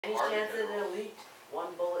Any chance that an elite, one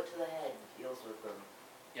bullet to the head deals with them.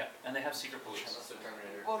 Yeah, and they have secret police. Unless they're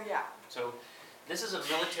Terminator. Well, yeah. So this is a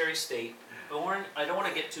military state born, I don't want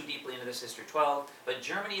to get too deeply into this history 12, but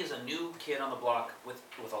Germany is a new kid on the block with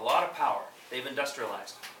a lot of power. They've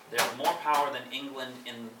industrialized. They have more power than England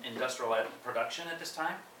in industrial production at this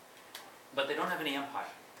time, but they don't have any empire,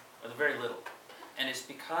 or very little. And it's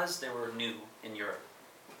because they were new in Europe.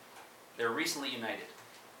 They're recently united.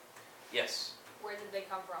 Yes? Where did they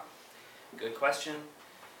come from? Good question.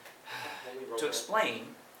 To explain,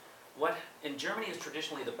 what in Germany is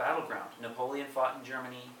traditionally the battleground. Napoleon fought in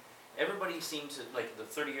Germany. Everybody seems to, like the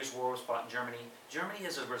 30 Years' War was fought in Germany. Germany,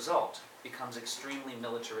 as a result, becomes extremely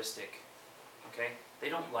militaristic. Okay? They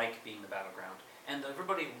don't like being the battleground. And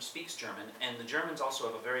everybody speaks German, and the Germans also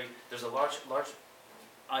have a very, there's a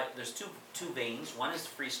there's two veins. One is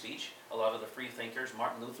free speech. A lot of the free thinkers,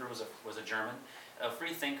 Martin Luther was a German.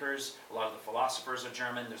 Free thinkers, a lot of the philosophers are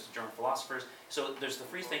German. There's the German philosophers. So there's the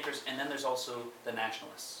free thinkers, and then there's also the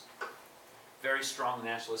nationalists. Very strong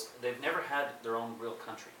nationalists. They've never had their own real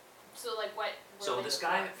country. So like what? So this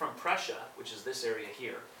guy from Prussia, which is this area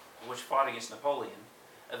here, which fought against Napoleon,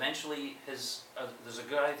 eventually there's a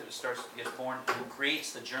guy that gets born who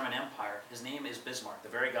creates the German Empire. His name is Bismarck, the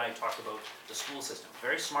very guy who talked about the school system.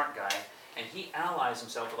 Very smart guy, and he allies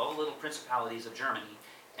himself with all the little principalities of Germany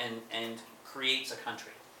and creates a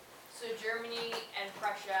country. So Germany and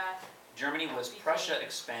Prussia. Germany was Prussia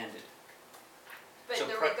expanded. But So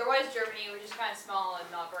there was Germany, which is kind of small and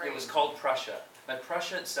not very. It was called Prussia, but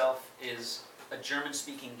Prussia itself is a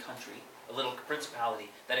German-speaking country, a little principality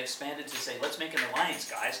that expanded to say, let's make an alliance,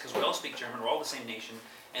 guys, because we all speak German, we're all the same nation,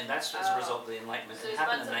 and that's as a result of the Enlightenment. So It there's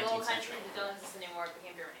happened in bunch the of little 19th century. countries that don't exist anymore. It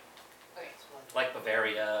became Germany. Okay. Like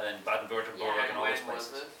Bavaria and Baden-Württemberg Yeah. and all those When was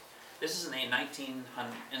places. this? This is in the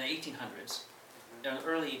 1800s,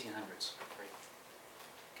 early 1800s.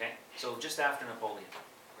 Okay, so just after Napoleon.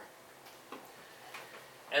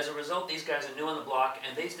 As a result, these guys are new on the block,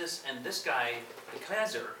 and this guy, the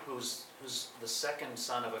Kaiser, who's the second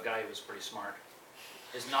son of a guy who was pretty smart,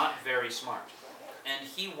 is not very smart, and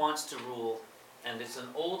he wants to rule. And it's an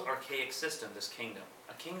old, archaic system. This kingdom.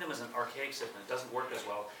 A kingdom is an archaic system. It doesn't work as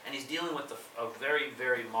well, and he's dealing with a very,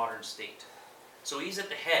 very modern state. So he's at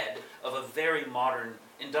the head of a very modern,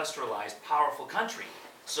 industrialized, powerful country.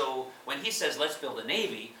 So when he says, let's build a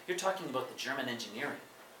navy, you're talking about the German engineering.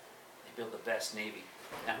 They build the best navy.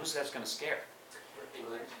 Now who's that's going to scare?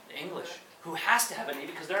 English. The English. Who has to have a navy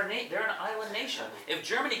because they're an island nation. If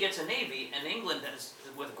Germany gets a navy and England is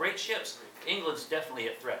with great ships, England's definitely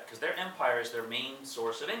a threat because their empire is their main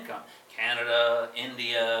source of income. Canada,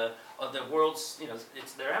 India, the world's,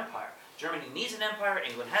 it's their empire. Germany needs an empire,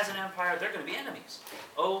 England has an empire, they're going to be enemies.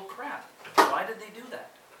 Oh crap, why did they do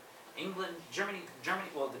that? Germany,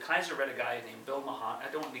 well the Kaiser read a guy named Bill Mahan,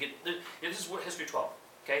 I don't want to get, this is History 12,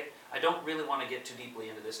 okay? I don't really want to get too deeply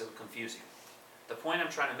into this, it will confuse you. The point I'm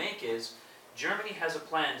trying to make is, Germany has a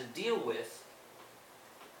plan to deal with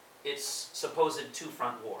its supposed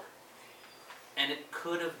two-front war. And it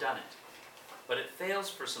could have done it. But it fails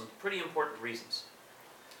for some pretty important reasons.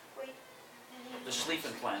 Wait. The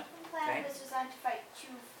Schlieffen Plan. The plan was designed to fight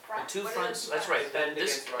two fronts. Two fronts, that's right. Defend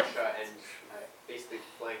against Russia and basically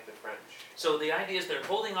flank the French. So the idea is they're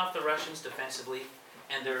holding off the Russians defensively,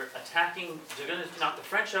 and they're attacking, they're going to knock the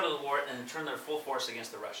French out of the war and then turn their full force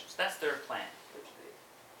against the Russians. That's their plan.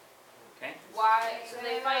 Okay? Why? So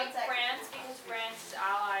they fight France because France is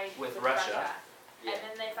allied With Russia. And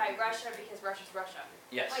then they fight Russia because Russia's Russia.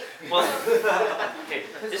 Yes. Wait. Well, okay,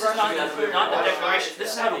 this is not the declaration.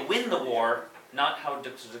 This is how to win the war, not how to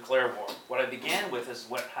declare war. What I began with is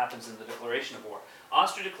what happens in the declaration of war.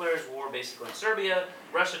 Austria declares war basically on Serbia,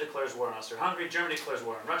 Russia declares war on Austria-Hungary, Germany declares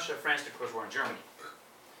war on Russia, France declares war on Germany.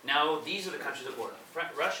 Now, these are the countries at war.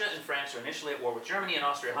 Russia and France are initially at war with Germany and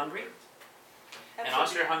Austria-Hungary, and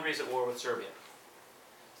Austria-Hungary is at war with Serbia.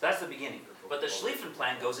 So that's the beginning. But the Schlieffen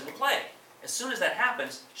Plan goes into play. As soon as that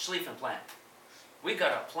happens, Schlieffen Plan. We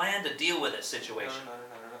got a plan to deal with this situation.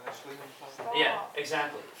 Oh. Yeah,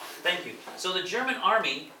 exactly. Thank you. So the German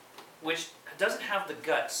army, which doesn't have the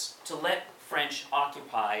guts to let French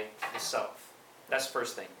occupy the south. That's the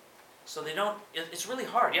first thing. So they don't. It's really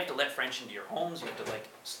hard. You have to let French into your homes.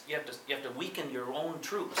 You have to weaken your own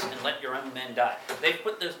troops and let your own men die. They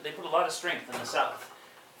put a lot of strength in the south.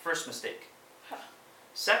 First mistake.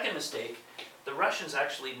 Second mistake. The Russians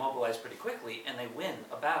actually mobilize pretty quickly and they win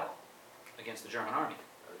a battle against the German army.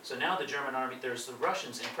 So now the German army, there's the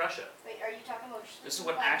Russians in Prussia. Wait, are you talking about This is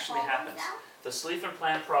what Schlieffen actually Plan happens. now? The Schlieffen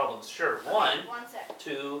Plan problems, sure. Okay, One, one sec.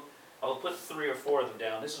 two, I'll put 3 or 4 of them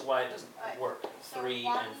down. This is why it doesn't Alright. work. So 3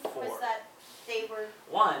 one and 4. was that they were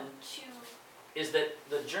One, too is that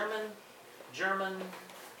the German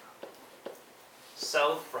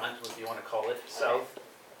south front, if you want to call it, south,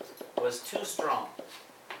 was too strong.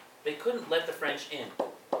 They couldn't let the French in.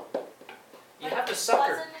 You But have to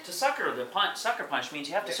sucker, wasn't- to sucker the punch, sucker punch means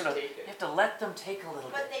you have to sort of, Take you it. have to let them take a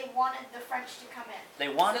little bit. But they wanted the French to come in. They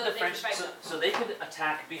wanted So the they French, could fight so, them. so they could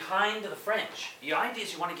attack behind the French. The idea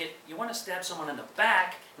is you want to stab someone in the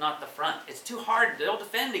back, not the front. It's too hard, they'll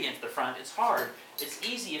defend against the front, it's hard. It's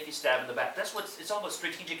easy if you stab in the back. It's all about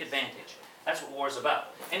strategic advantage. That's what war's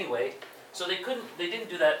about. Anyway, so they didn't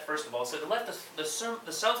do that first of all, so they let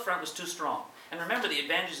the south front was too strong. And remember, the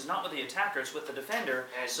advantage is not with the attacker, it's with the defender,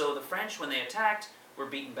 And- so the French, when they attacked, were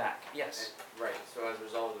beaten back. Yes. Right, so as a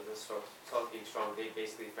result of the South being strong, they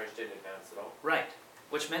basically, the French didn't advance at all. Right,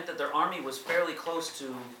 which meant that their army was fairly close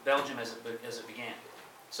to Belgium as it began.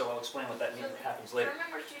 So I'll explain what that means, happens later.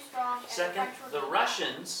 German were too strong and the Second, French were the too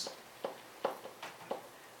Russians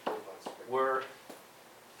were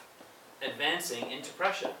advancing into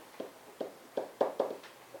Prussia.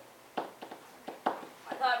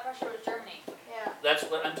 I thought Prussia was Germany. Yeah. That's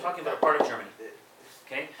what I'm talking about, a part of Germany.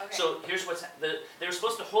 Okay? Okay. So here's they were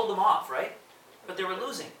supposed to hold them off, right? But they were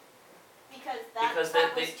losing. Because that Because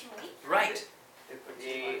front they- was too weak. Right.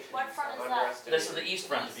 What front is that? Underestimated. This is the east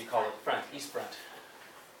front, if you call it front, east front.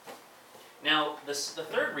 Now, the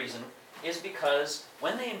third reason is because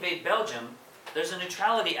when they invade Belgium, there's a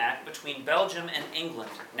neutrality act between Belgium and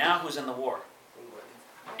England. Now who's in the war?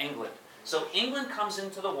 England. So England comes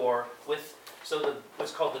into the war with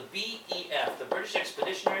what's called the BEF, the British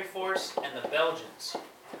Expeditionary Force, and the Belgians.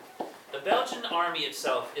 The Belgian army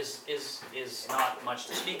itself is not much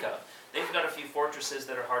to speak of. They've got a few fortresses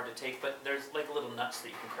that are hard to take, but there's like little nuts that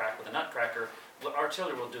you can crack with a nutcracker.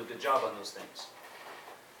 Artillery will do a good job on those things.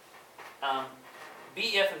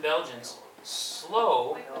 BEF and Belgians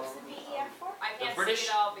slow Wait, what's the BEF for? I can't British see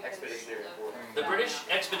it all because Expeditionary of Force. the British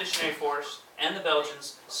Expeditionary Force and the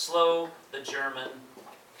Belgians slow the German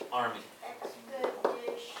army. Expeditionary.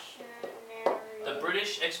 The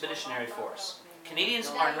British Expeditionary Force. Canadians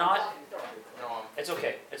are not. No, It's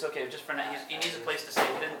okay. It's okay. Just for now, he needs a place to sit.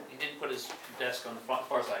 He didn't put his desk on the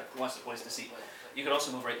far side. He wants a place to sit. You could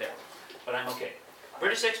also move right there, but I'm okay.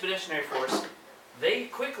 British Expeditionary Force. They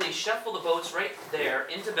quickly shuffle the boats right there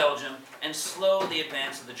into Belgium and slow the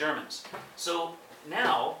advance of the Germans. So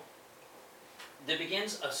now there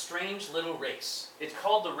begins a strange little race. It's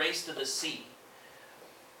called the Race to the Sea.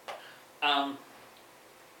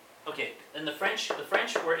 Okay, and the French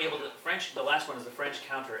were able to, the last one is the French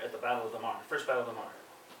counter at the Battle of the Marne, first Battle of the Marne,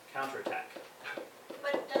 counterattack.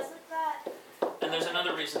 But doesn't that And there's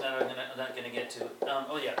another reason that I'm not gonna get to.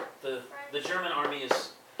 Oh yeah, the German army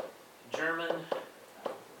is German.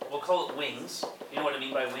 We'll call it wings. You know what I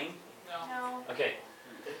mean by wing? no? Okay,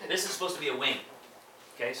 this is supposed to be a wing.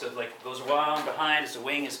 Okay, so it like goes around behind. It's a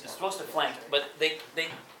wing. It's supposed to flank, but they.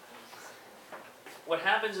 What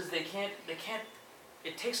happens is they can't.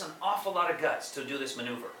 It takes an awful lot of guts to do this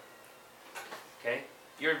maneuver. Okay,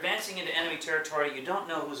 you're advancing into enemy territory. You don't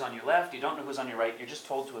know who's on your left. You don't know who's on your right. You're just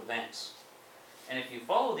told to advance. And if you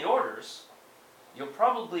follow the orders, you'll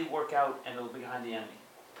probably work out and it'll be behind the enemy.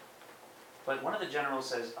 But one of the generals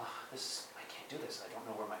says, "Oh, I can't do this. I don't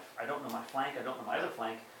know my flank. I don't know my other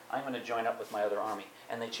flank. I'm going to join up with my other army."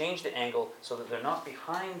 And they change the angle so that they're not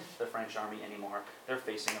behind the French army anymore. They're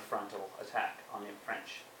facing a frontal attack on the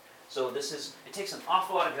French. So it takes an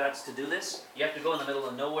awful lot of guts to do this. You have to go in the middle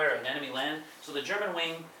of nowhere, an enemy land. So the German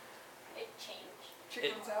wing it changed.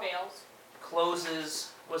 It Fails.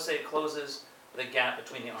 closes, let's say it closes the gap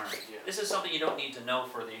between the armies. Yeah. This is something you don't need to know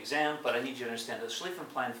for the exam, but I need you to understand. The Schlieffen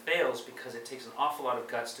plan fails because it takes an awful lot of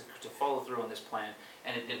guts to follow through on this plan,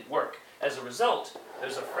 and it didn't work. As a result,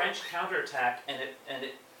 there's a French counterattack, and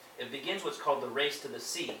it begins what's called the Race to the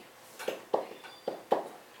Sea.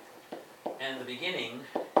 And the beginning,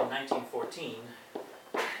 in 1914,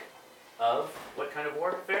 of what kind of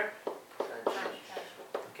warfare?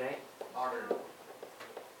 Okay? Modern.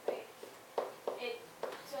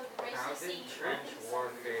 So the race How to did sea. trench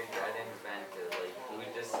warfare get invented? Like,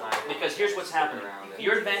 we decided. Because here's what's happening. around it.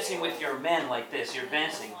 You're advancing with your men like this, you're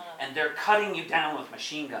advancing, and they're cutting you down with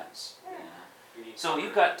machine guns. Yeah. So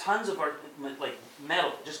you've got tons of like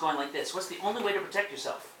metal just going like this. What's the only way to protect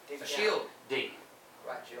yourself? A shield. Dig.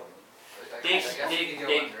 Right, shield. Dig, I guess you dig, could go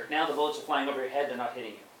dig. under. Now the bullets are flying over your head, they're not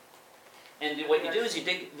hitting you. And what you do is you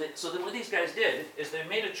dig, so what these guys did is they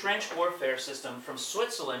made a trench warfare system from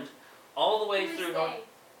Switzerland all the way Who is through they?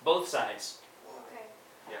 both sides.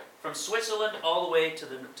 Okay. From Switzerland all the way to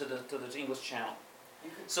the English Channel.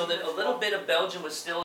 So that a little bit of Belgium was still